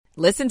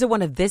Listen to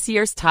one of this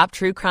year's top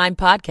true crime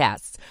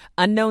podcasts.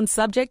 Unknown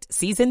Subject,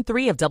 Season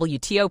 3 of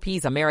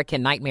WTOP's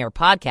American Nightmare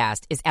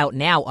podcast is out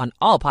now on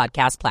all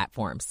podcast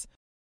platforms.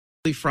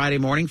 Friday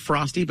morning,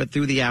 frosty, but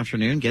through the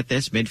afternoon, get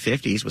this,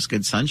 mid-50s with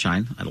good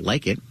sunshine. I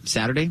like it.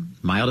 Saturday,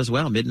 mild as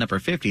well, mid and upper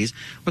 50s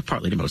with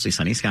partly to mostly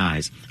sunny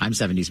skies. I'm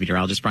 70s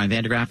meteorologist Brian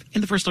Vandergraff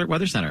in the First Alert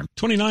Weather Center.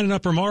 29 in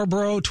Upper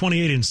Marlboro,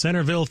 28 in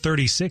Centerville,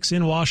 36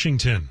 in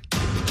Washington.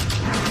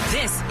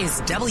 This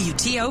is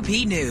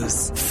WTOP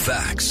News.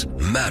 Facts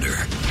matter.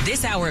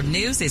 This hour of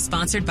news is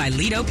sponsored by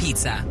Lido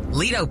Pizza.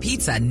 Lido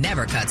Pizza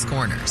never cuts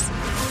corners.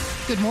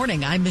 Good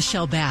morning. I'm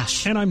Michelle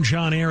Bash. And I'm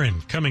John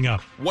Aaron. Coming up,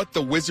 what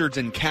the Wizards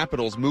and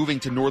Capitals moving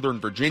to Northern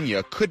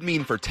Virginia could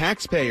mean for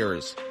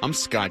taxpayers. I'm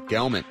Scott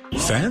Gelman.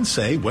 Fans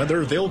say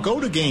whether they'll go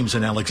to games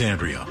in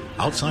Alexandria.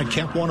 Outside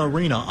Camp One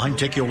Arena, I'm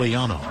Dick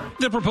Iuliano.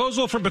 The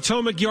proposal for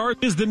Potomac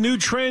Yard is the new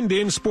trend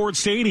in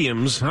sports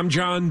stadiums. I'm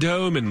John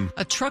Doman.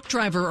 A truck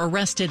driver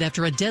arrested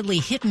after a deadly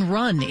hit and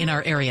run in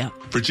our area.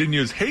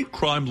 Virginia's hate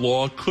crime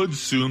law could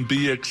soon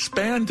be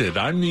expanded.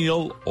 I'm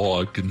Neil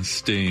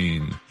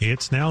Augenstein.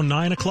 It's now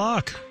 9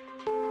 o'clock.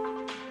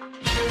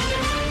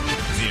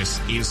 This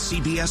is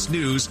CBS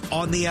News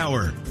on the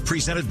Hour,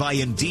 presented by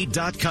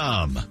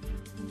Indeed.com.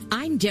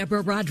 I'm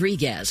Deborah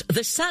Rodriguez.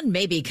 The sun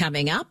may be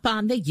coming up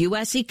on the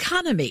U.S.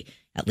 economy.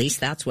 At least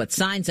that's what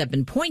signs have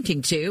been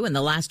pointing to in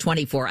the last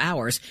 24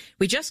 hours.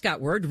 We just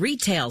got word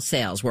retail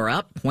sales were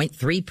up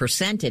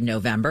 0.3% in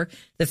November.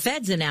 The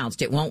Fed's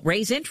announced it won't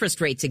raise interest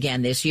rates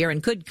again this year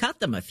and could cut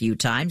them a few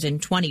times in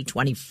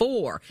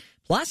 2024.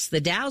 Plus,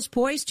 the Dow's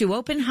poised to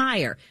open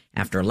higher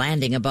after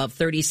landing above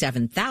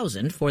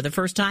 37,000 for the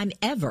first time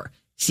ever.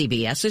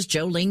 CBS's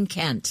Jolene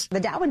Kent. The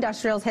Dow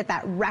Industrials hit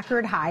that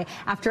record high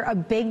after a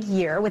big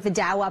year, with the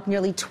Dow up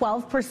nearly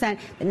 12%,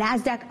 the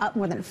NASDAQ up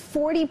more than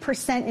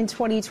 40% in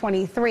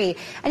 2023.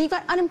 And you've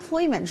got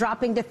unemployment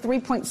dropping to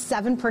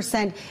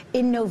 3.7%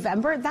 in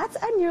November. That's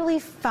a nearly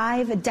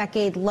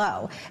 5-decade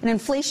low. And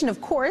inflation, of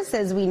course,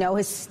 as we know,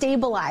 has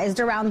stabilized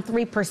around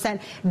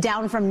 3%,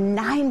 down from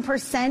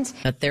 9%.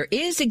 But there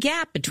is a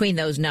gap between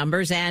those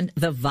numbers and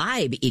the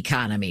vibe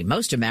economy.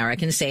 Most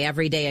Americans say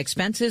everyday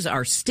expenses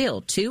are still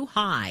too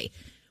high.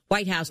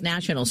 White House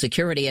National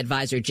Security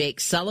Advisor Jake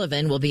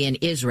Sullivan will be in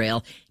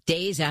Israel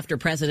days after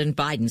President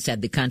Biden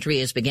said the country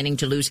is beginning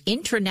to lose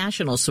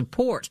international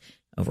support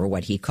over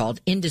what he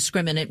called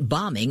indiscriminate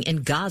bombing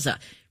in Gaza.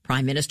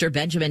 Prime Minister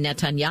Benjamin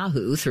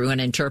Netanyahu, through an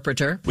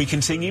interpreter. We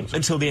continue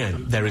until the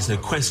end. There is no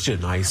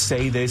question. I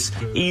say this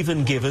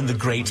even given the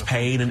great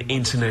pain and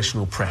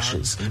international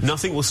pressures.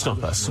 Nothing will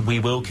stop us. We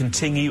will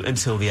continue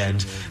until the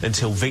end,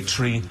 until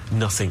victory,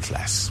 nothing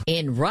less.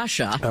 In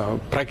Russia, Vladimir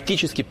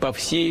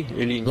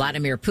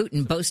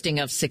Putin boasting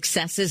of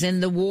successes in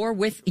the war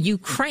with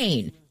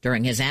Ukraine.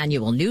 During his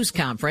annual news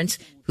conference,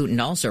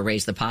 Putin also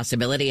raised the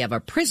possibility of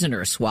a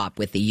prisoner swap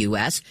with the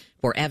U.S.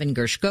 for Evan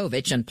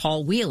Gershkovich and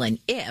Paul Whelan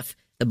if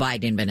the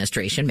Biden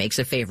administration makes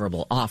a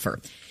favorable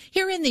offer.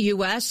 Here in the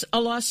U.S., a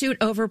lawsuit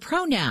over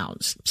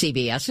pronouns.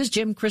 CBS's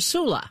Jim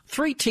Crisula.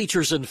 3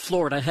 teachers in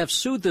Florida have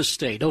sued the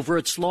state over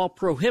its law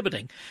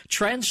prohibiting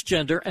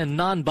transgender and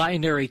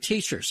non-binary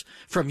teachers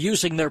from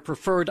using their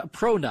preferred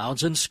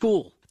pronouns in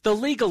school. The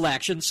legal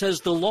action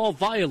says the law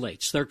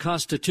violates their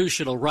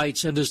constitutional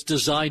rights and is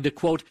designed to,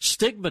 quote,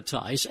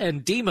 stigmatize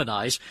and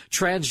demonize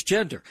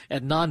transgender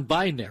and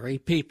non-binary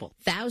people.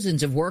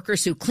 Thousands of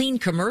workers who clean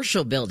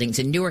commercial buildings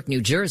in Newark,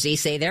 New Jersey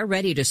say they're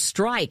ready to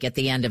strike at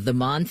the end of the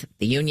month.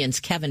 The union's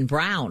Kevin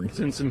Brown.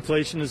 Since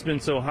inflation has been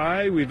so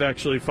high, we've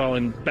actually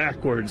fallen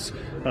backwards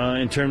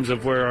in terms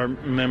of where our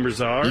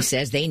members are. He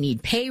says they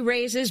need pay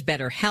raises,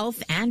 better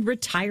health, and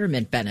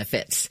retirement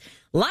benefits.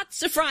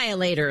 Lots of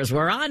friolators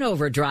were on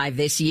overdrive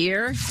this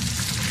year.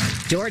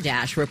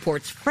 DoorDash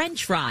reports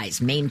French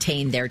fries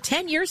maintain their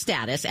 10-year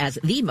status as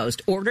the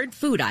most ordered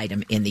food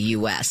item in the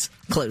U.S.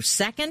 Close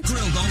second,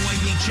 grilled all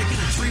white meat chicken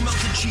and 3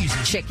 melted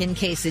cheeses, chicken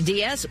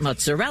quesadillas,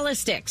 mozzarella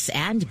sticks,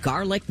 and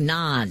garlic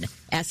naan.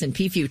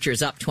 S&P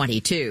futures up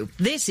 22.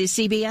 This is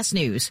CBS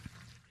News.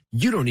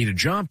 You don't need a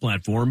job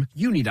platform,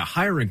 you need a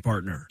hiring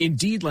partner.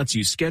 Indeed lets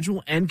you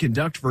schedule and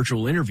conduct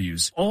virtual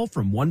interviews all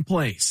from one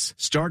place.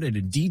 Start at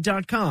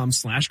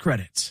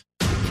Indeed.com/credits.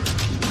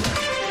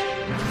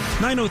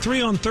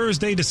 9:03 on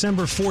Thursday,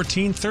 December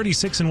 14th,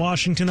 36 in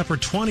Washington, upper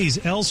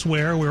 20s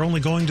elsewhere. We're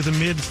only going to the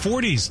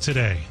mid-40s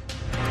today.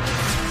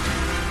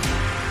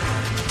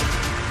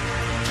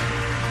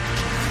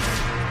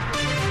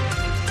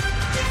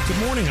 Good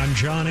morning, I'm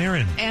John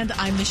Aaron. And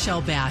I'm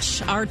Michelle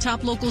Bash. Our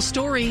top local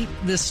story,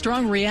 the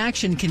strong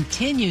reaction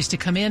continues to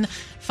come in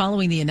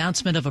following the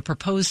announcement of a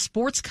proposed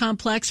sports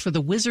complex for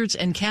the Wizards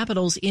and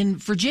Capitals in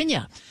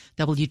Virginia.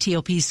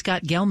 WTOP's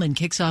Scott Gelman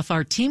kicks off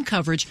our team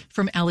coverage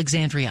from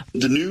Alexandria.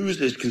 The news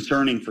is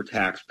concerning for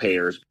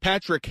taxpayers.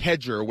 Patrick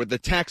Hedger with the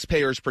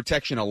Taxpayers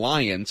Protection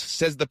Alliance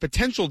says the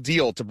potential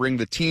deal to bring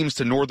the teams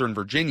to Northern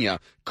Virginia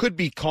could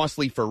be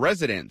costly for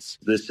residents.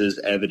 This is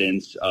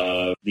evidence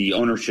of the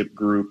ownership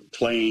group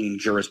playing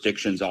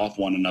jurisdictions off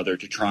one another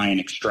to try and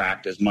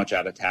extract as much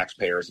out of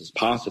taxpayers as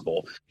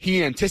possible.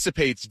 He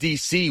anticipates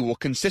D.C. will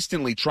continue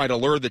consistently try to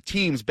lure the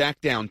teams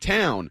back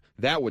downtown,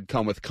 that would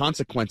come with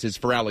consequences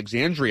for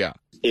Alexandria.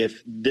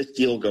 If this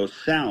deal goes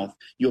south,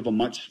 you have a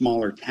much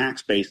smaller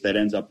tax base that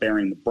ends up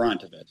bearing the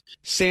brunt of it.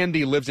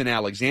 Sandy lives in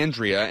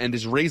Alexandria and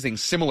is raising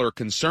similar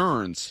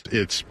concerns.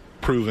 It's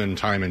proven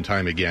time and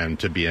time again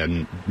to be a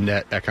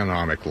net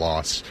economic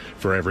loss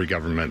for every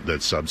government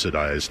that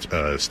subsidized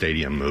a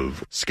stadium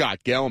move. Scott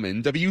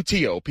Gelman,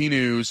 WTOP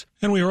News.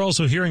 And we were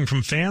also hearing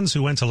from fans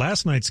who went to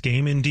last night's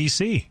game in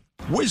D.C.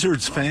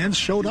 Wizards fans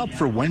showed up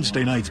for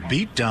Wednesday night's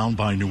beatdown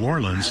by New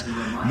Orleans.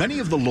 Many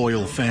of the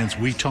loyal fans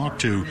we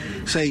talked to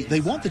say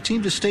they want the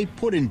team to stay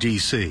put in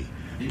D.C.,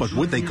 but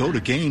would they go to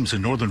games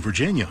in Northern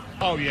Virginia?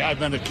 Oh, yeah, I've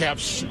been a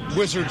Caps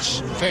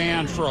Wizards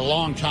fan for a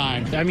long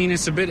time. I mean,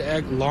 it's a bit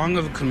long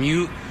of a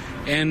commute,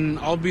 and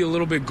I'll be a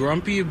little bit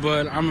grumpy,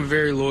 but I'm a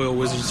very loyal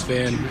Wizards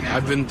fan.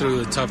 I've been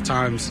through the tough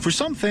times. For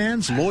some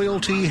fans,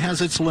 loyalty has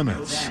its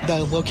limits.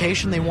 The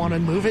location they want to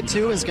move it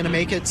to is going to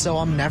make it so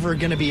I'm never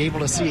going to be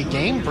able to see a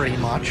game pretty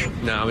much.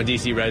 No, I'm a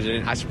D.C.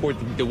 resident. I support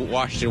the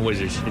Washington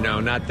Wizards,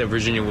 not the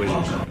Virginia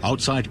Wizards.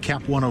 Outside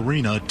Cap One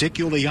Arena, Dick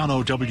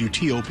Iuliano,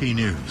 WTOP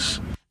News.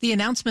 The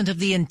announcement of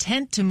the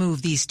intent to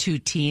move these two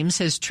teams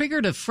has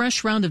triggered a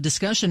fresh round of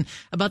discussion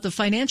about the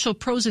financial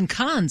pros and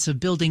cons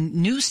of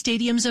building new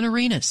stadiums and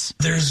arenas.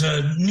 There's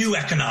a new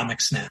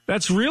economics now.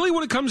 That's really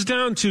what it comes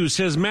down to,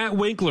 says Matt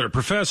Winkler,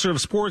 professor of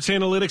sports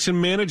analytics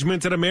and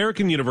management at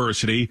American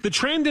University. The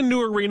trend in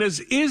new arenas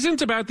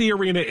isn't about the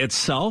arena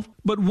itself,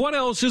 but what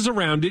else is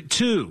around it,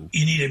 too.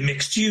 You need it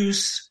mixed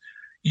use.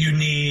 You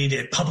need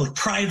it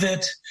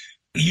public-private.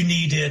 You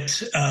need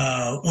it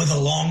with a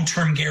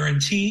long-term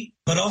guarantee,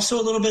 but also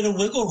a little bit of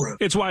wiggle room.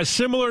 It's why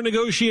similar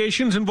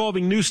negotiations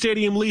involving new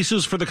stadium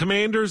leases for the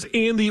Commanders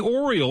and the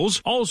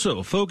Orioles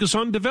also focus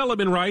on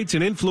development rights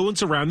and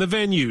influence around the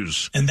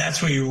venues. And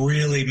that's where you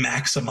really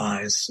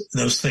maximize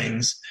those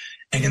things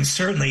and can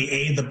certainly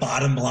aid the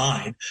bottom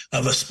line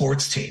of a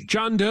sports team.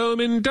 John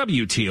Doman,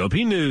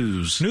 WTOP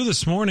News. New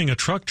this morning, a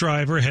truck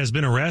driver has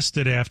been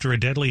arrested after a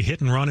deadly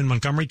hit and run in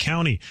Montgomery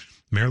County.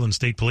 Maryland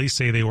State Police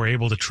say they were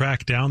able to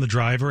track down the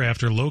driver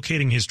after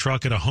locating his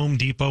truck at a Home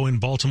Depot in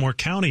Baltimore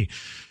County.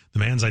 The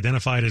man's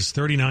identified as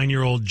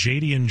 39-year-old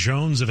Jadian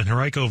Jones of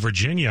Henrico,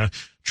 Virginia.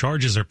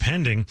 Charges are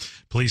pending.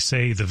 Police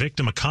say the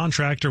victim, a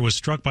contractor, was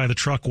struck by the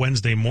truck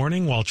Wednesday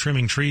morning while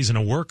trimming trees in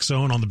a work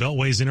zone on the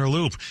Beltway's inner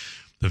loop.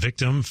 The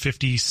victim,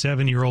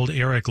 57-year-old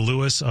Eric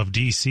Lewis of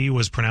D.C.,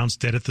 was pronounced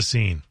dead at the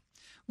scene.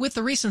 With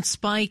the recent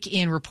spike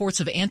in reports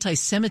of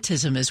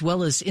anti-Semitism as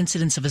well as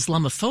incidents of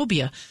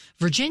Islamophobia,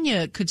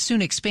 Virginia could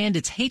soon expand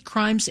its hate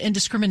crimes and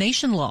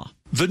discrimination law.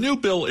 The new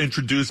bill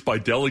introduced by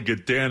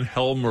Delegate Dan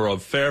Helmer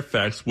of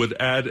Fairfax would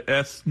add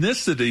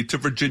ethnicity to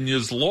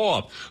Virginia's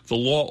law. The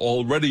law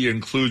already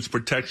includes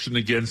protection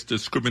against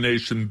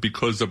discrimination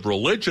because of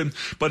religion,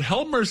 but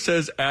Helmer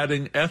says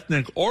adding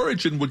ethnic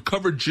origin would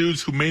cover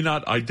Jews who may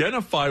not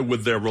identify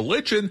with their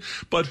religion,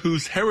 but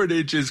whose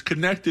heritage is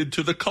connected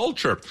to the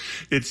culture.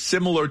 It's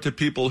similar to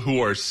people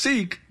who are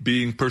Sikh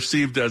being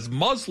perceived as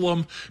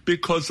Muslim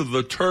because of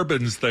the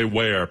turbans they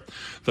wear.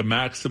 The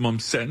maximum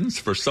sentence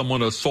for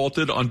someone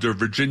assaulted under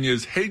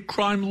Virginia's hate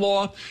crime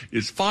law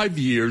is 5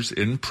 years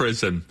in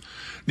prison.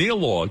 Neil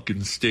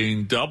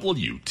Augenstein,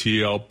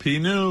 WTOP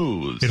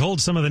News. It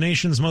holds some of the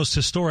nation's most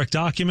historic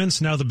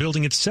documents. Now the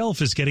building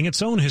itself is getting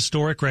its own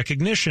historic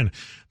recognition.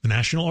 The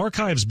National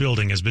Archives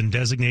building has been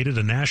designated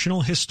a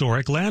National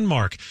Historic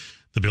Landmark.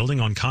 The building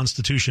on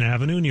Constitution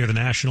Avenue near the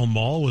National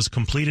Mall was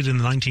completed in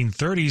the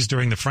 1930s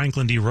during the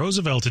Franklin D.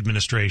 Roosevelt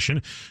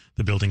administration.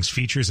 The building's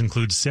features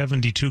include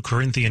 72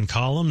 Corinthian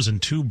columns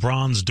and 2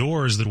 bronze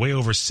doors that weigh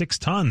over 6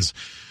 tons.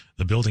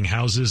 The building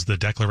houses the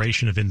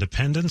Declaration of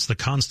Independence, the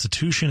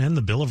Constitution, and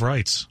the Bill of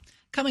Rights.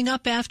 Coming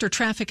up after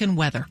traffic and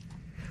weather.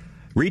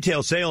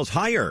 Retail sales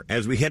higher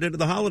as we head into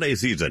the holiday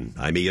season.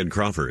 I'm Ian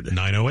Crawford.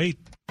 9:08.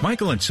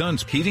 Michael &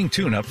 Son's heating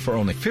tune-up for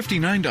only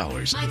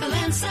 $59.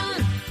 Michael &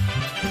 Son.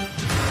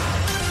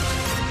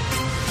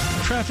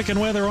 Traffic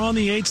and weather on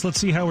the 8s. Let's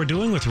see how we're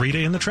doing with Rita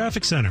in the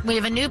traffic center. We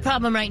have a new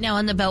problem right now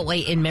on the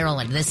Beltway in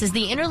Maryland. This is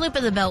the inner loop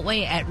of the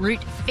Beltway at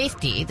Route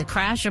 50. The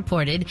crash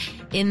reported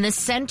in the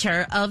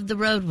center of the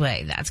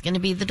roadway. That's going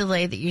to be the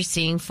delay that you're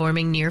seeing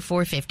forming near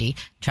 450,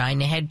 trying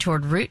to head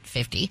toward Route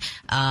 50.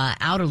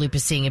 Outer loop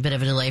is seeing a bit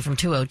of a delay from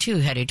 202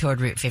 headed toward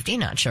Route 50.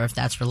 Not sure if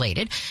that's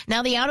related.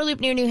 Now, the outer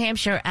loop near New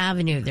Hampshire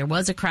Avenue, there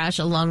was a crash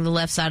along the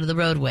left side of the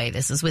roadway.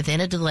 This is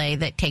within a delay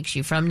that takes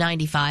you from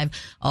 95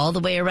 all the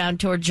way around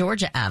toward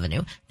Georgia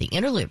Avenue. The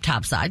inner loop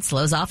topside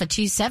slows off at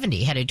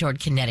 270 headed toward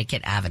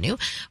Connecticut Avenue,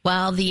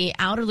 while the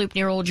outer loop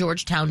near Old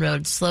Georgetown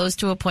Road slows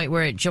to a point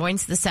where it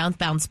joins the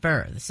southbound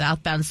spur. The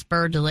southbound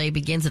spur delay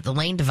begins at the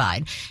lane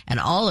divide, and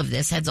all of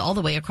this heads all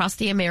the way across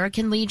the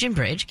American Legion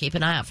Bridge. Keep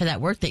an eye out for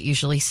that work that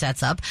usually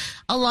sets up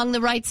along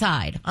the right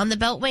side. On the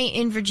Beltway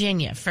in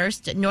Virginia,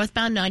 first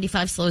northbound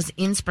 95 slows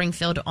in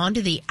Springfield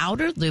onto the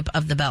outer loop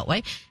of the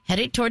Beltway,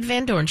 headed toward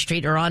Van Dorn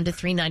Street or onto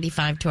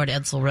 395 toward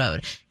Edsel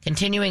Road.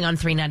 Continuing on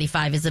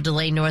 395 is a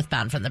delay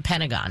northbound from the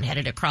Pentagon,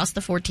 headed across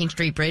the 14th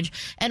Street Bridge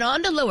and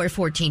onto lower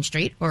 14th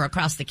Street or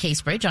across the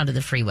Case Bridge onto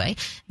the freeway.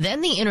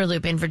 Then the inner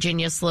loop in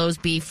Virginia slows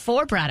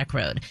before Braddock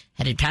Road,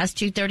 headed past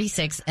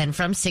 236 and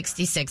from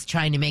 66,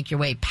 trying to make your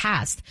way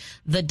past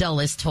the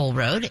Dulles Toll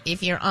Road.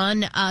 If you're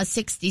on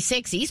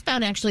 66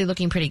 eastbound, actually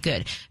looking pretty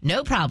good.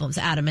 No problems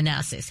out of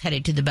Manassas,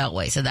 headed to the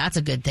Beltway, so that's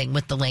a good thing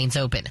with the lanes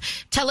open.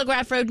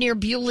 Telegraph Road near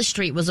Beulah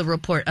Street was a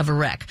report of a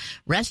wreck.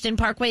 Reston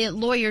Parkway at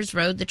Lawyers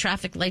Road, the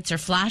traffic lights are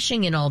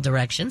flashing in all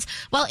directions.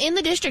 While in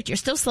the district, you're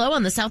still slow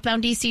on the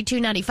southbound DC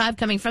 295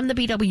 coming from the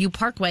BW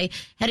Parkway,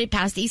 headed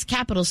past East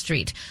Capitol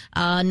Street.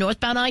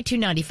 Northbound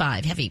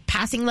I-295, heavy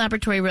passing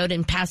Laboratory Road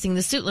and passing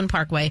the Suitland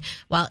Parkway.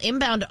 While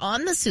inbound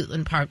on the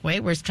Suitland Parkway,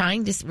 we're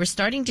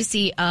starting to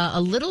see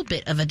a little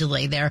bit of a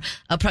delay there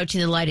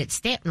approaching the light at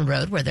Stanton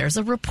Road, where there's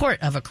a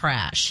report of a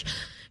crash.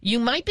 You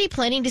might be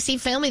planning to see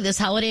family this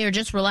holiday or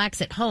just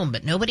relax at home,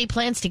 but nobody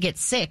plans to get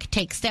sick.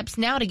 Take steps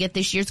now to get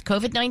this year's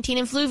COVID-19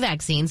 and flu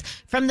vaccines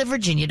from the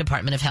Virginia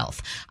Department of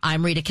Health.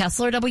 I'm Rita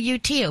Kessler,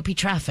 WTOP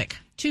Traffic.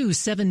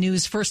 7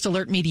 News First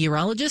Alert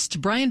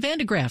meteorologist Brian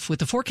Vandegraff with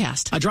the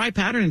forecast. A dry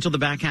pattern until the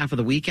back half of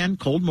the weekend,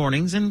 cold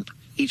mornings, and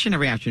each and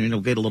every afternoon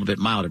it'll get a little bit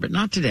milder, but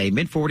not today.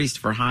 Mid-40s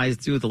for highs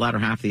through the latter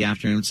half of the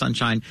afternoon,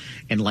 sunshine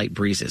and light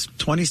breezes.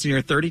 20s to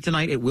near 30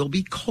 tonight. It will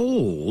be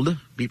cold.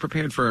 Be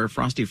prepared for a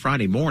frosty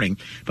Friday morning,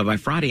 but by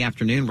Friday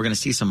afternoon we're going to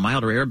see some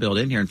milder air build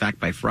in here. In fact,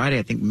 by Friday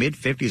I think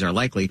mid-50s are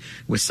likely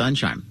with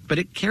sunshine, but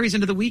it carries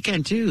into the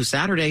weekend too.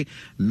 Saturday,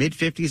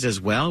 mid-50s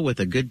as well with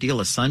a good deal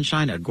of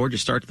sunshine, a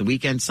gorgeous start to the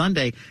weekend.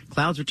 Sunday,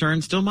 clouds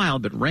return, still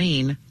mild, but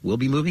rain will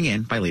be moving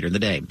in by later in the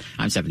day.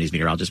 I'm 7 News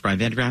meteorologist Brian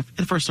Vandegraff at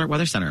the First Alert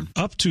Weather Center.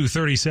 Up to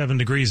 37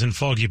 degrees in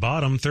Foggy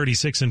Bottom,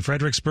 36 in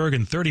Fredericksburg,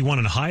 and 31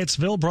 in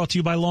Hyattsville. Brought to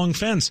you by Long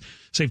Fence.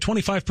 Save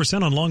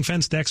 25% on Long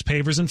Fence decks,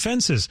 pavers, and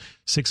fences.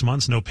 6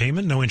 months, no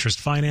payment, no interest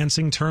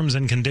financing. Terms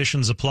and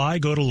conditions apply.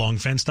 Go to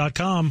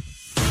longfence.com.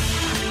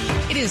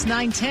 It is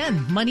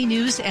 9:10. Money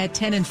news at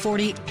 10 and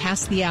 40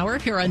 past the hour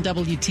here on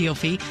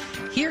WTOP.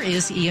 Here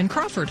is Ian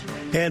Crawford.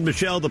 And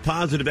Michelle, the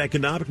positive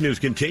economic news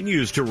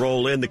continues to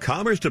roll in. The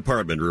Commerce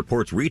Department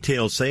reports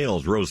retail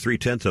sales rose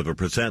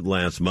 0.3%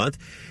 last month.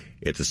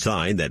 It's a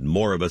sign that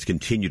more of us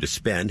continue to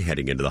spend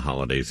heading into the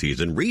holiday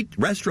season.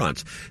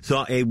 Restaurants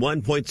saw a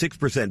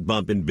 1.6%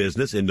 bump in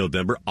business in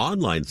November.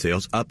 Online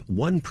sales up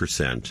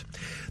 1%.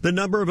 The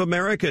number of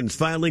Americans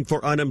filing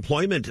for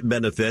unemployment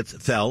benefits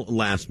fell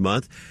last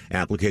month.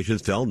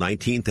 Applications fell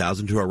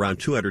 19,000 to around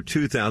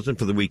 202,000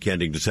 for the week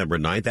ending December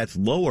 9th. That's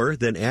lower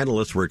than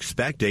analysts were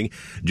expecting.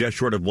 Just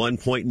short of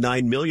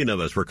 1.9 million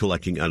of us were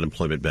collecting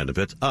unemployment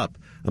benefits, up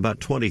about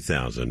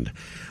 20,000.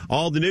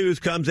 All the news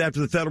comes after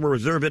the Federal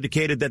Reserve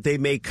indicated that they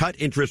may cut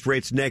interest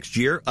rates next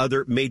year.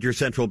 Other major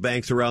central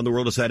banks around the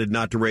world decided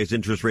not to raise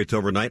interest rates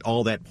overnight,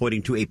 all that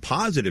pointing to a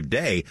positive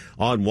day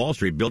on Wall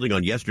Street, building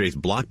on yesterday's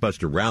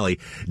blockbuster rally.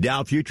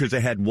 Dow futures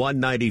ahead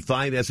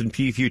 195,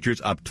 S&P futures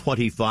up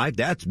 25.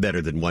 That's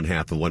better than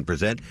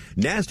 0.5%.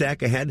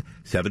 NASDAQ ahead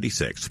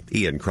 76.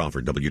 Ian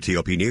Crawford,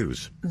 WTOP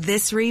News.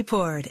 This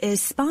report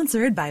is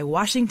sponsored by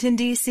Washington,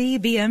 D.C.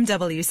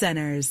 BMW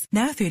Centers.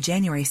 Now through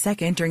January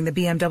 2nd, during the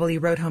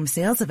BMW Road Home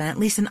Sales Event,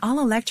 lease an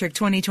all-electric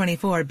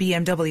 2024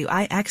 BMW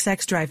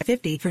iX Drive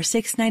 50 for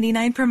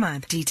 $699 per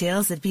month.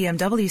 Details at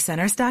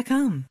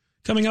bmwcenters.com.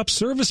 Coming up,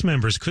 service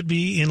members could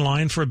be in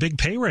line for a big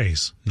pay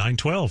raise.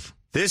 9/12.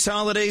 This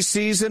holiday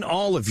season,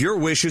 all of your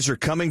wishes are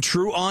coming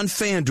true on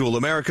FanDuel,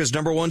 America's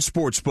 #1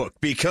 sportsbook,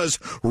 because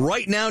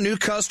right now new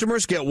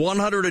customers get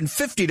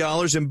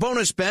 $150 in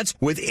bonus bets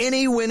with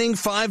any winning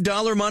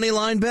 $5 money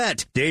line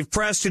bet. Dave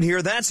Preston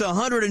here. That's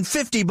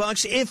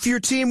 $150 if your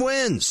team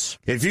wins.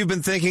 If you've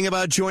been thinking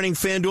about joining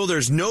FanDuel,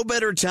 there's no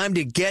better time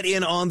to get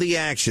in on the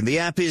action. The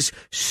app is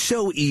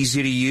so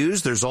easy to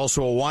use. There's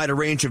also a wider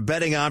range of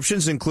betting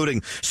options,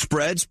 including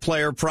spreads,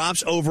 player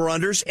props,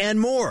 over-unders, and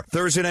more.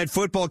 Thursday Night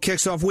Football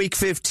kicks off Week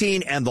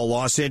 15, and the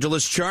Los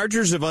Angeles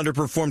Chargers have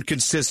underperformed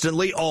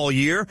consistently all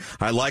year.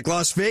 I like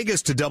Las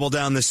Vegas to double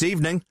down this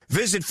evening.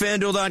 Visit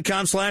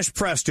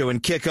FanDuel.com/Presto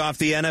and kick off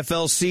the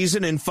NFL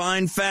season in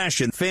fine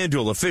fashion.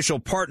 FanDuel, official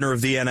partner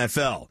of the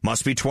NFL.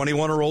 Must be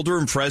 21 or older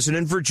and present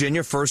in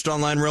Virginia. First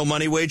online real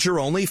money wager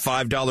only.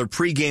 $5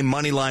 pregame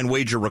money line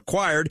wager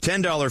required.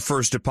 $10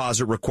 first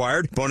deposit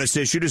required. Bonus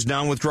issued as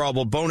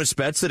non-withdrawable bonus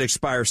bets that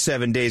expire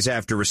 7 days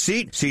after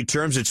receipt. See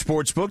terms at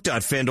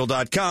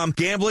sportsbook.fanduel.com.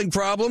 Gambling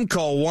problem?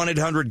 Call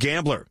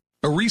 1-800-GAMBLER.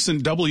 A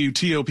recent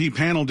WTOP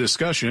panel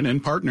discussion in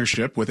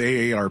partnership with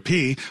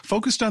AARP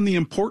focused on the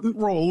important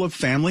role of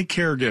family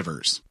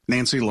caregivers.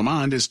 Nancy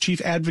Lamond is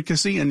Chief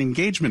Advocacy and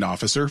Engagement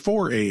Officer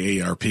for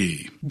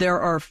AARP. There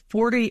are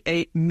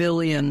 48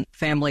 million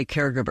family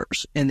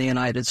caregivers in the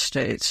United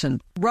States,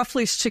 and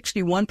roughly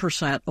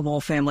 61% of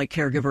all family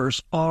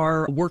caregivers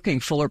are working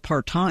full or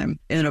part-time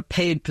in a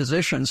paid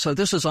position. So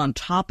this is on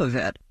top of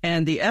it.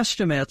 And the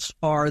estimates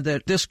are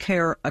that this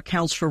care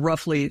accounts for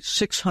roughly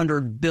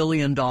 $600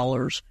 billion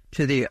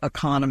to the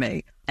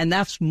economy. And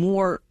that's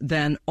more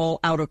than all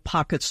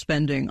out-of-pocket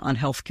spending on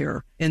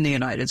healthcare in the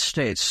United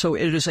States. So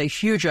it is a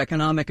huge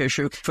economic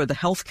issue for the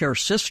healthcare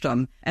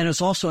system, and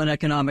it's also an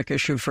economic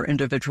issue for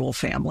individual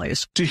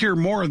families. To hear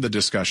more of the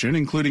discussion,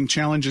 including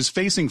challenges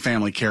facing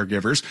family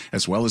caregivers,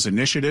 as well as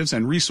initiatives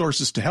and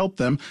resources to help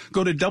them,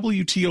 go to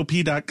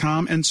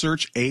WTOP.com and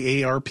search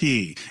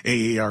AARP.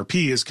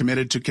 AARP is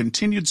committed to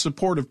continued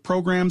support of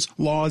programs,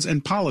 laws,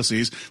 and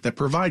policies that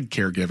provide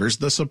caregivers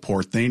the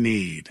support they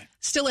need.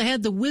 Still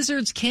ahead, the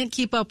Wizards can't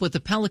keep up with the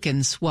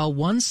Pelicans while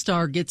one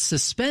star gets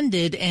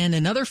suspended and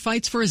another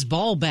fights for his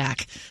ball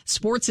back.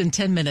 Sports in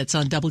 10 minutes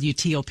on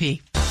WTOP.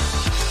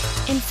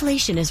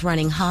 Inflation is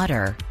running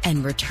hotter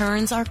and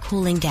returns are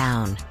cooling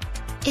down.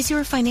 Is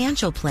your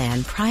financial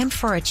plan primed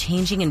for a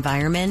changing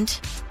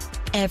environment?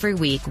 Every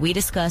week, we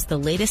discuss the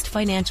latest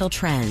financial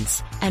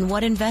trends and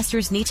what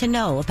investors need to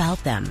know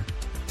about them.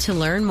 To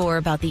learn more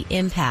about the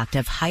impact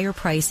of higher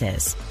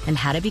prices and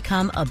how to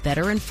become a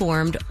better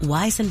informed,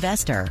 wise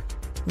investor,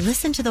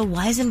 listen to The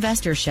Wise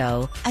Investor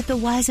Show at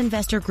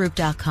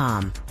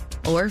thewiseinvestorgroup.com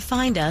or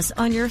find us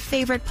on your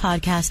favorite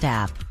podcast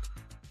app.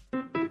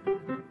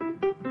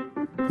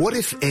 What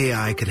if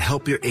AI could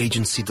help your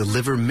agency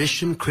deliver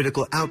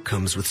mission-critical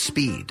outcomes with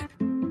speed?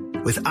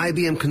 With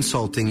IBM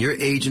Consulting, your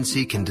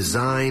agency can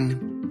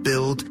design,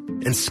 build,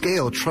 and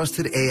scale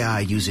trusted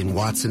AI using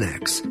Watson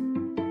X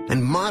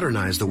and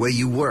modernize the way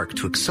you work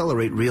to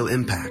accelerate real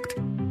impact.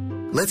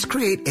 Let's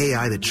create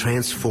AI that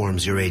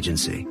transforms your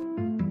agency.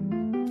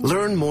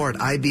 Learn more at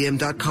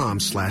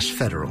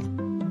ibm.com/federal.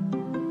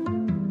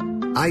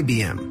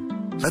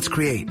 IBM. Let's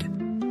create.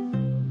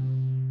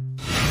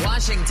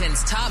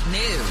 Washington's top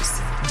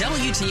news.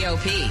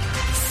 WTOP.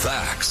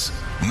 Facts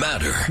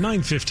matter.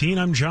 9:15,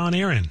 I'm John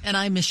Aaron. And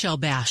I'm Michelle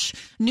Bash.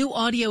 New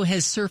audio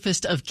has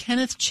surfaced of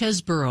Kenneth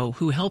Chesborough,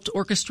 who helped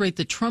orchestrate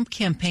the Trump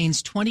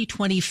campaign's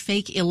 2020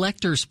 fake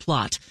electors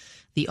plot.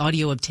 The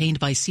audio obtained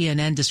by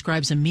CNN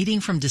describes a meeting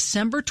from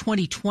December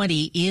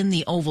 2020 in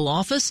the Oval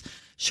Office,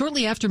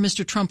 shortly after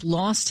Mr. Trump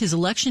lost his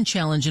election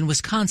challenge in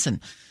Wisconsin.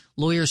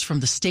 Lawyers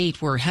from the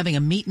state were having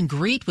a meet and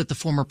greet with the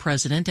former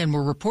president and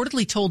were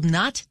reportedly told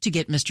not to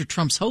get Mr.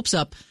 Trump's hopes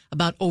up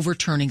about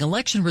overturning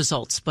election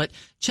results. But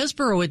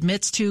Chesborough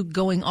admits to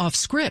going off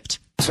script.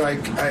 So I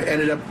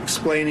ended up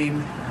explaining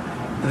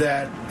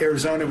that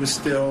Arizona was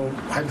still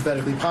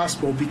hypothetically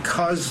possible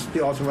because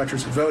the alternate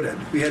electors had voted.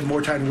 We had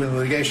more time to win the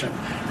litigation.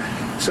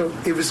 So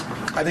it was,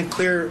 I think,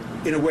 clear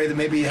in a way that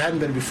maybe it hadn't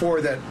been before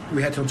that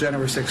we had till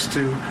January 6th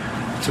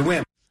to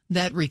win.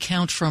 That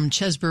recount from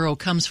Chesborough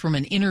comes from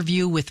an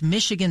interview with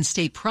Michigan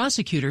state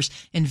prosecutors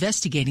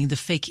investigating the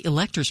fake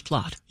electors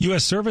plot.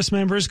 U.S. service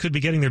members could be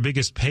getting their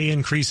biggest pay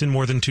increase in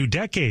more than 2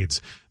 decades.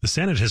 The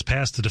Senate has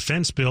passed a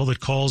defense bill that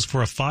calls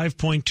for a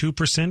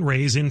 5.2%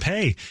 raise in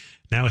pay.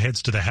 Now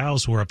heads to the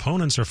House, where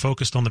opponents are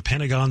focused on the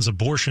Pentagon's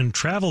abortion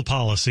travel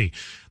policy.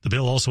 The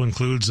bill also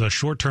includes a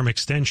short-term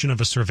extension of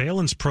a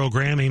surveillance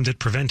program aimed at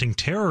preventing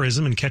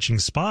terrorism and catching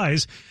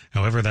spies.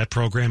 However, that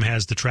program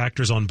has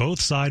detractors on both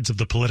sides of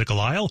the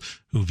political aisle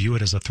who view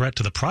it as a threat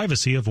to the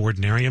privacy of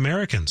ordinary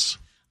Americans.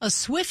 A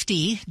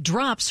Swiftie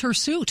drops her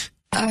suit.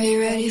 Are you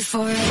ready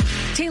for it?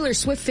 Taylor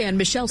Swift fan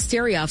Michelle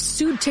Sterioff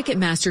sued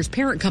Ticketmaster's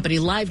parent company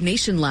Live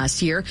Nation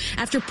last year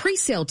after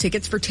pre-sale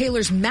tickets for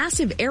Taylor's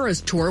massive Eras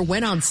tour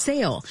went on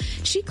sale.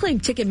 She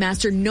claimed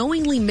Ticketmaster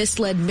knowingly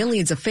misled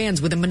millions of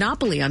fans with a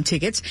monopoly on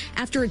tickets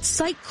after its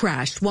site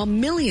crashed while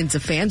millions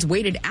of fans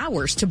waited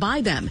hours to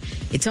buy them.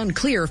 It's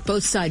unclear if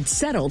both sides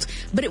settled,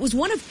 but it was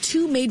one of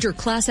 2 major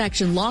class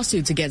action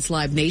lawsuits against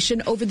Live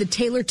Nation over the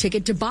Taylor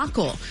ticket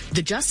debacle.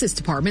 The Justice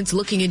Department's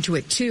looking into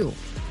it too.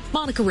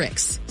 Monica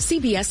Ricks,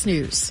 CBS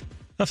News.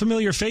 A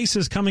familiar face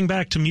is coming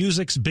back to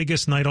music's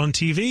biggest night on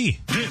TV.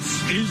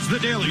 This is The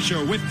Daily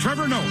Show with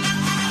Trevor Noah.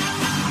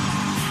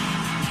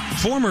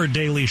 Former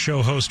Daily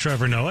Show host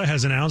Trevor Noah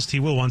has announced he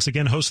will once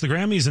again host the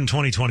Grammys in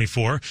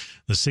 2024.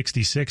 The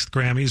 66th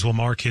Grammys will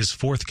mark his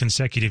 4th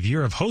consecutive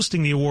year of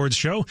hosting the awards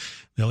show.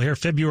 They'll air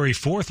February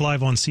 4th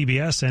live on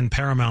CBS and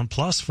Paramount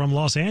Plus from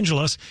Los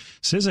Angeles.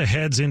 SZA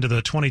heads into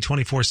the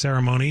 2024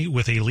 ceremony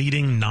with a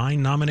leading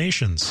 9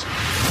 nominations.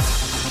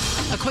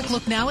 A quick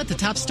look now at the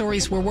top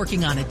stories we're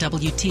working on at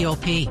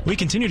WTOP. We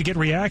continue to get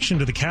reaction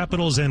to the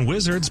Capitals and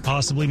Wizards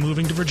possibly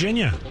moving to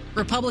Virginia.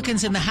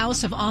 Republicans in the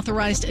House have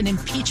authorized an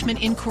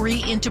impeachment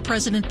inquiry into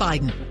President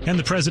Biden. And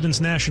the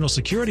president's national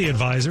security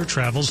advisor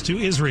travels to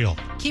Israel.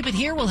 Keep it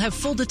here. We'll have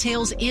full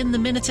details in the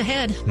minutes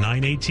ahead.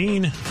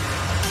 9:18.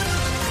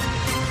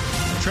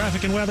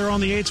 Traffic and weather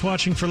on the 8s.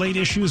 Watching for late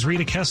issues,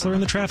 Rita Kessler in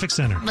the traffic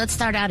center. Let's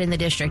start out in the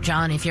district,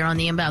 John. If you're on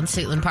the inbound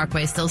Suitland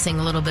Parkway, still seeing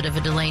a little bit of a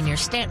delay near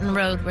Stanton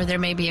Road where there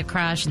may be a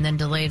crash, and then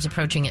delays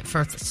approaching at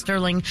Firth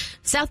Sterling.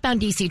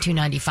 Southbound DC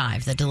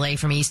 295, the delay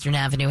from Eastern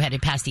Avenue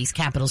headed past East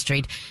Capitol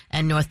Street,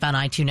 and northbound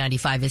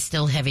I-295 is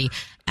still heavy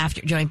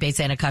after Joint Base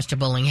Anacostia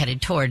Bowling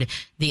headed toward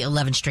the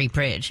 11th Street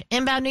Bridge.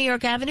 Inbound New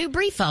York Avenue,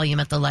 brief volume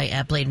at the light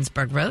at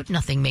Bladensburg Road.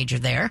 Nothing major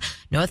there.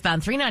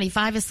 Northbound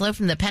 395 is slow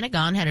from the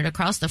Pentagon headed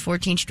across the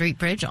 14th Street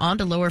Bridge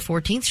onto Lower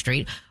 14th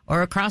Street.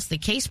 or across the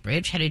Case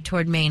Bridge headed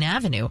toward Main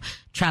Avenue.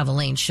 Travel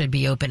lanes should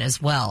be open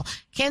as well.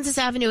 Kansas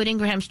Avenue at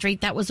Ingraham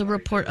Street, that was a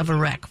report of a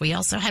wreck. We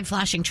also had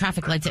flashing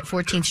traffic lights at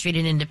 14th Street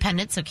and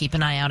Independence, so keep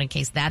an eye out in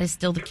case that is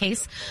still the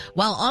case.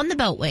 While on the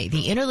Beltway,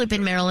 the inner loop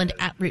in Maryland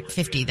at Route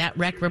 50, that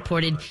wreck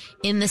reported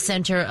in the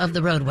center of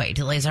the roadway.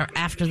 Delays are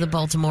after the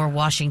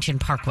Baltimore-Washington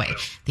Parkway.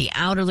 The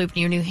outer loop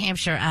near New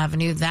Hampshire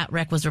Avenue, that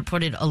wreck was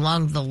reported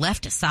along the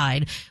left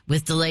side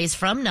with delays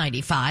from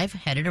 95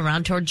 headed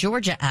around toward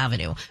Georgia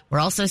Avenue. We're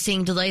also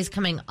seeing delays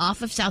coming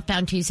off of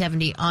southbound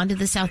 270 onto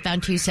the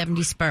southbound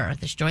 270 spur.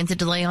 This joins a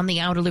delay on the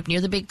outer loop near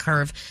the big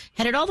curve,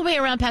 headed all the way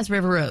around past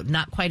River Road,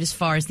 not quite as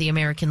far as the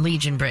American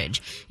Legion Bridge.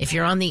 If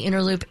you're on the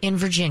inner loop in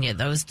Virginia,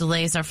 those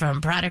delays are from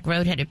Braddock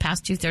Road headed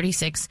past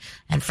 236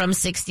 and from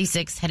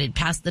 66 headed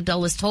past the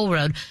Dulles Toll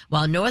Road,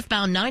 while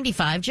northbound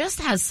 95 just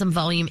has some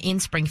volume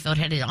in Springfield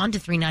headed onto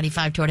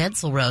 395 toward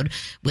Edsel Road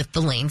with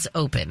the lanes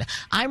open.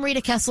 I'm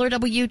Rita Kessler,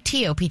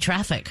 WTOP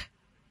Traffic.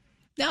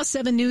 Now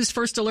 7 News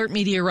First Alert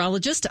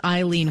meteorologist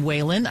Eileen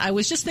Whalen. I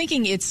was just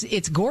thinking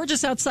it's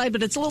gorgeous outside,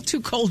 but it's a little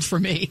too cold for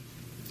me.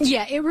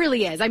 Yeah, it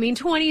really is. I mean,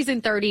 20s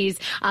and 30s,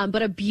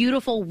 but a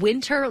beautiful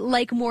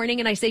winter-like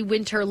morning. And I say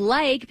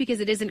winter-like because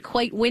it isn't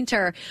quite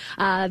winter.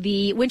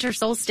 The winter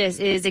solstice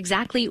is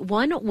exactly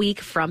 1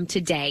 week from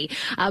today.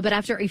 But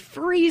after a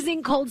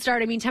freezing cold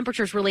start, I mean,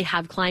 temperatures really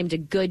have climbed a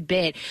good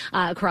bit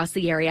across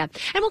the area.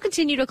 And will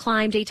continue to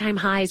climb. Daytime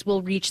highs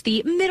will reach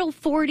the middle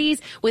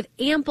 40s with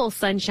ample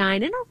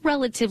sunshine and a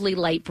relatively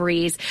light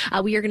breeze.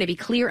 We are going to be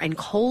clear and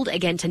cold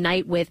again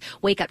tonight with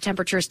wake-up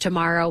temperatures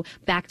tomorrow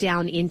back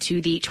down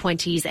into the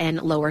 20s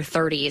and lower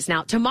 30s.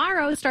 Now,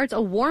 tomorrow starts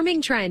a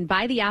warming trend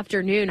by the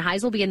afternoon.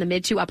 Highs will be in the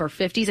mid to upper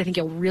 50s. I think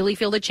you'll really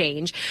feel the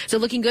change. So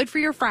looking good for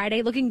your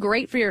Friday, looking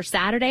great for your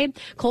Saturday.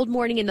 Cold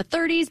morning in the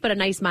 30s, but a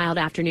nice mild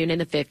afternoon in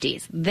the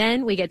 50s.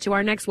 Then we get to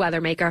our next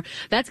weather maker.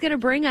 That's going to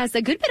bring us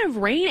a good bit of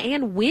rain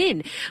and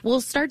wind. We'll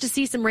start to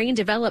see some rain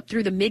develop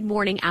through the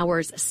mid-morning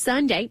hours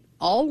Sunday.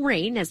 All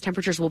rain as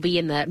temperatures will be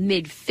in the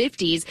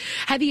mid-50s.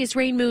 Heaviest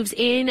rain moves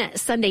in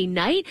Sunday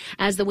night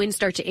as the winds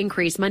start to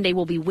increase. Monday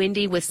will be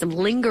windy with some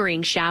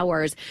lingering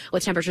showers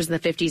with temperatures in the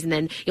 50s, and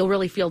then you'll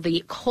really feel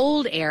the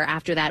cold air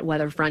after that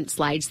weather front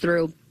slides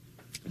through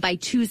by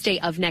Tuesday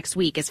of next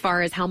week. As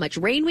far as how much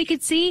rain we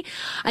could see,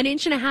 1.5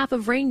 inches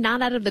of rain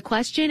not out of the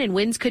question, and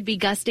winds could be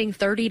gusting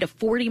 30 to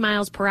 40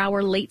 miles per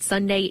hour late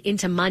Sunday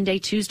into Monday.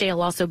 Tuesday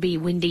will also be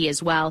windy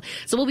as well.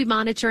 So we'll be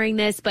monitoring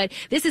this, but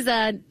this is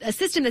a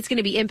system that's going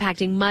to be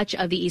impacting much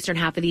of the eastern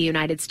half of the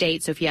United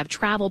States. So if you have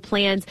travel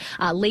plans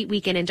late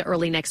weekend into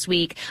early next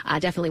week,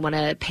 definitely want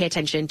to pay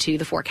attention to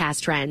the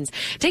forecast trends.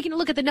 Taking a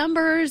look at the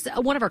numbers,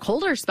 one of our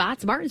colder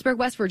spots, Martinsburg,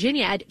 West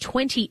Virginia at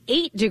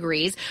 28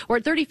 degrees. We're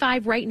at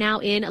 35 right now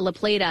in La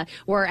Plata.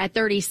 We're at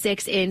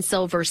 36 in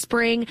Silver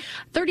Spring,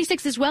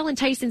 36 as well in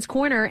Tyson's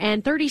Corner,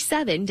 and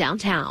 37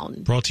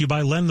 downtown. Brought to you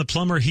by Len the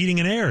Plumber Heating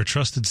and Air.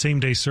 Trusted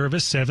same-day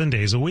service 7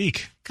 days a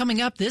week. Coming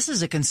up, this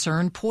is a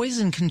concern.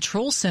 Poison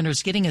Control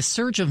Center's getting a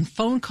surge of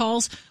phone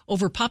calls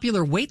over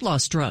popular weight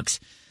loss drugs.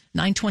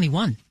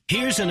 9:21.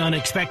 Here's an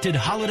unexpected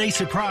holiday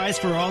surprise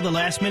for all the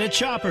last-minute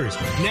shoppers.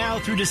 Now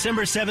through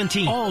December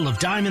 17th, all of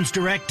Diamond's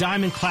Direct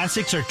Diamond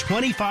Classics are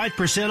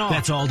 25% off.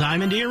 That's all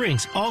diamond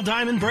earrings, all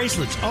diamond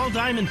bracelets, all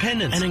diamond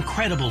pendants, an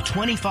incredible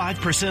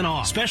 25%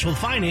 off. Special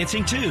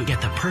financing, too.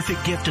 Get the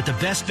perfect gift at the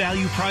best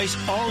value price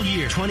all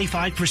year.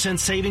 25%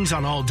 savings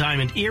on all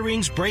diamond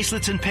earrings,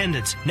 bracelets, and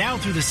pendants. Now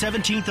through the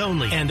 17th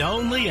only, and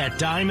only at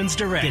Diamonds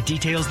Direct. Get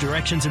details,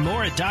 directions, and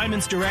more at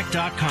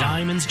diamondsdirect.com.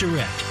 Diamonds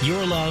Direct.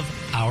 Your love,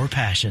 our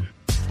passion.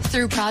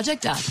 Through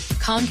Project Up,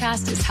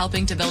 Comcast is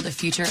helping to build a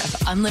future of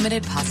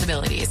unlimited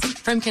possibilities.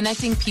 From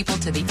connecting people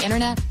to the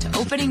internet to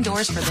opening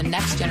doors for the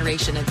next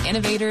generation of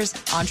innovators,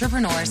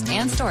 entrepreneurs,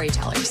 and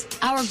storytellers.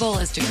 Our goal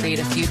is to create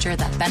a future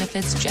that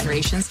benefits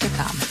generations to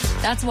come.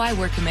 That's why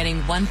we're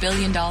committing $1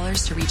 billion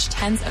to reach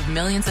tens of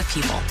millions of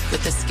people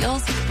with the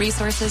skills,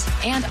 resources,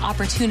 and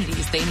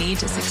opportunities they need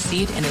to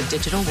succeed in a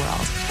digital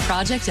world.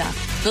 Project Up,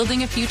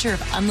 building a future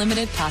of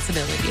unlimited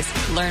possibilities.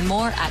 Learn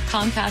more at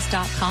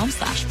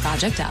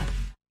comcast.com/projectup.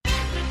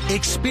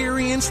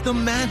 Experience the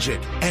magic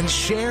and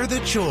share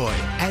the joy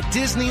at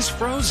Disney's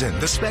Frozen,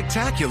 the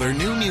spectacular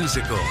new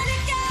musical.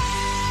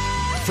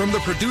 From the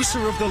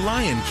producer of The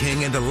Lion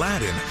King and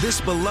Aladdin, this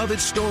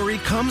beloved story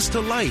comes to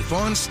life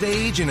on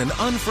stage in an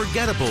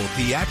unforgettable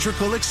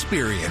theatrical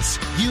experience.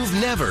 You've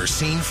never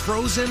seen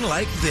Frozen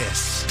like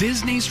this.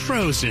 Disney's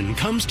Frozen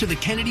comes to the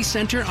Kennedy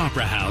Center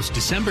Opera House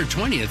December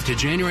 20th to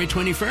January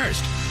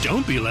 21st.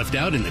 Don't be left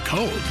out in the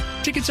cold.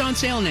 Tickets on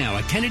sale now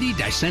at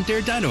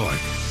kennedy-center.org.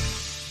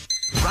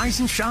 Rise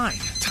and shine.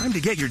 Time to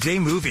get your day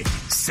moving.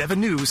 7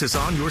 News is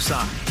on your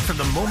side from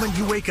the moment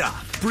you wake up,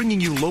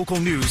 bringing you local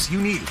news you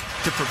need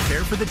to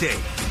prepare for the day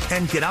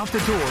and get out the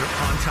door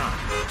on time.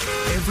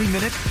 Every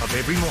minute of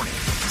every morning,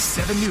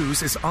 7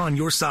 News is on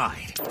your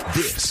side.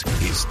 This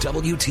is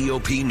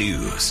WTOP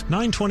News.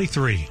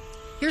 9:23.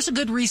 Here's a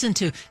good reason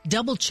to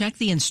double-check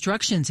the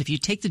instructions if you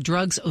take the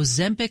drugs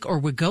Ozempic or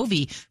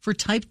Wegovy for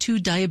type 2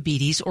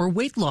 diabetes or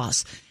weight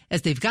loss.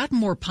 As they've gotten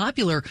more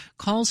popular,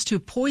 calls to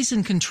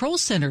poison control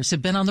centers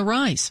have been on the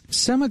rise.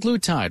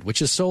 Semaglutide,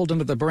 which is sold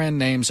under the brand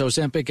names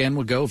Ozempic and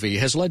Wegovy,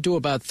 has led to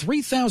about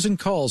 3,000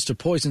 calls to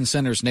poison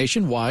centers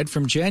nationwide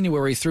from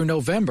January through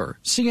November.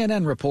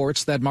 CNN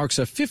reports that marks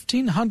a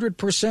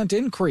 1,500%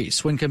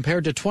 increase when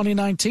compared to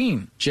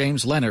 2019.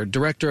 James Leonard,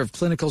 director of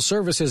clinical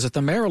services at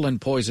the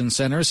Maryland Poison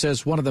Center,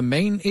 says one of the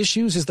main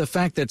issues is the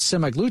fact that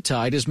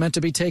semaglutide is meant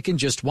to be taken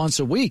just once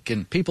a week,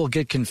 and people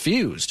get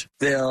confused.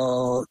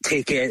 They'll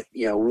take it,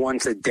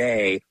 once a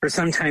day, or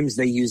sometimes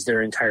they use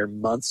their entire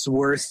month's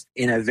worth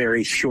in a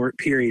very short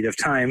period of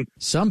time.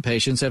 Some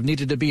patients have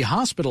needed to be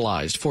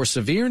hospitalized for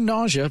severe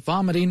nausea,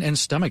 vomiting, and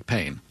stomach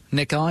pain.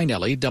 Nick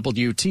Einelli,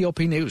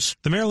 WTOP News.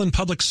 The Maryland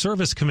Public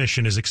Service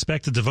Commission is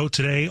expected to vote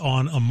today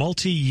on a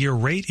multi-year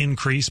rate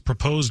increase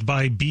proposed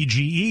by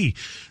BGE.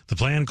 The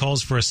plan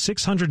calls for a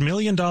 $600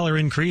 million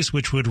increase,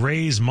 which would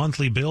raise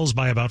monthly bills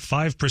by about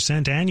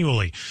 5%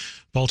 annually.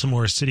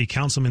 Baltimore City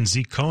Councilman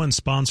Zeke Cohen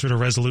sponsored a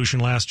resolution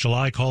last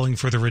July calling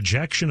for the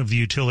rejection of the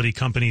utility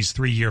company's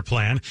 3-year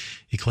plan.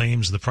 He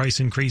claims the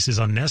price increase is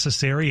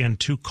unnecessary and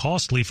too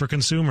costly for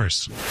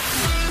consumers.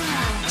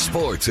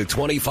 Sports at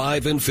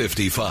 25 and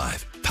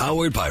 55.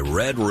 Powered by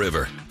Red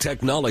River.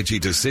 Technology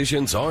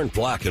decisions aren't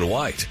black and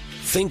white.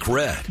 Think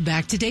red.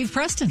 Back to Dave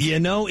Preston.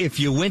 If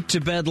you went to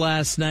bed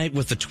last night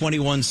with the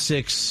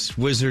 21-6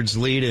 Wizards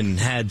lead and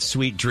had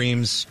sweet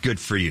dreams, good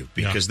for you,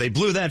 because they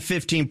blew that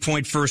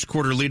 15-point first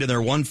quarter lead in their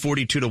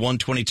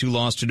 142-122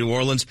 loss to New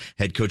Orleans.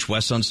 Head coach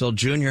Wes Unseld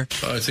Jr.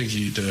 I think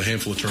a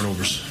handful of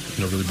turnovers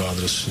really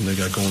bothered us, and they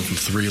got going from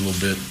 3 a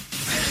little bit.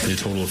 They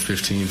total of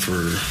 15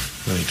 for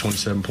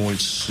 27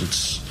 points.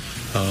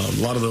 It's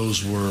a lot of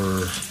those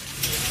were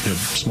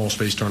small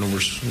space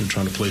turnovers. We're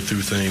trying to play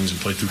through things and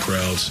play through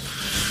crowds.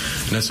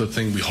 And that's the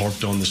thing we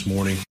harped on this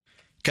morning.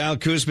 Kyle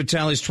Kuzma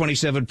tallies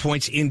 27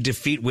 points in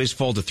defeat. Wiz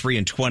fall to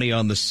 3-20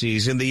 on the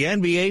season. The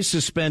NBA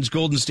suspends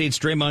Golden State's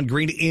Draymond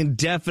Green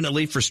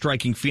indefinitely for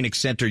striking Phoenix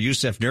center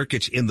Yusuf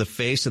Nurkic in the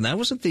face. And that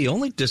wasn't the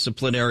only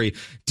disciplinary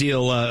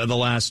deal the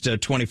last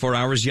 24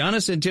 hours.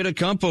 Giannis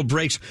Antetokounmpo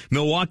breaks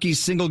Milwaukee's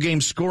single-game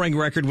scoring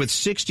record with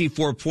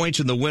 64 points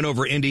in the win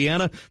over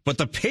Indiana. But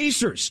the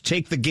Pacers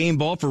take the game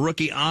ball for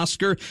rookie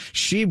Oscar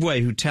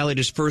Tshiebwe, who tallied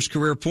his first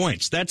career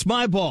points. That's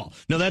my ball.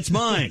 No, that's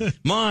mine.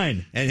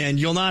 Mine. And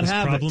you'll not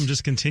have problem it.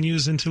 Just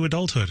continues into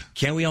adulthood.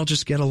 Can't we all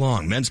just get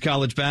along? Men's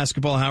college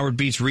basketball, Howard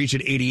beats Reach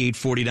at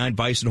 88-49.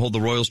 Bison hold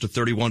the Royals to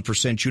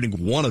 31%, shooting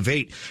 1 of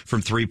 8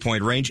 from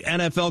three-point range.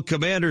 NFL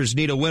Commanders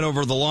need a win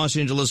over the Los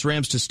Angeles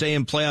Rams to stay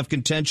in playoff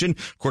contention.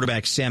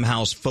 Quarterback Sam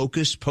Howell's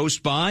focus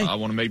post-bye. I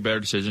want to make better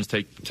decisions,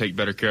 take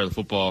better care of the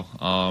football,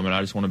 and I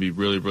just want to be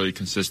really, really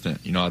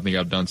consistent. I think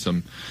I've done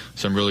some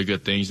really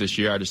good things this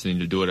year. I just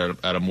need to do it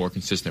at a more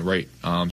consistent rate.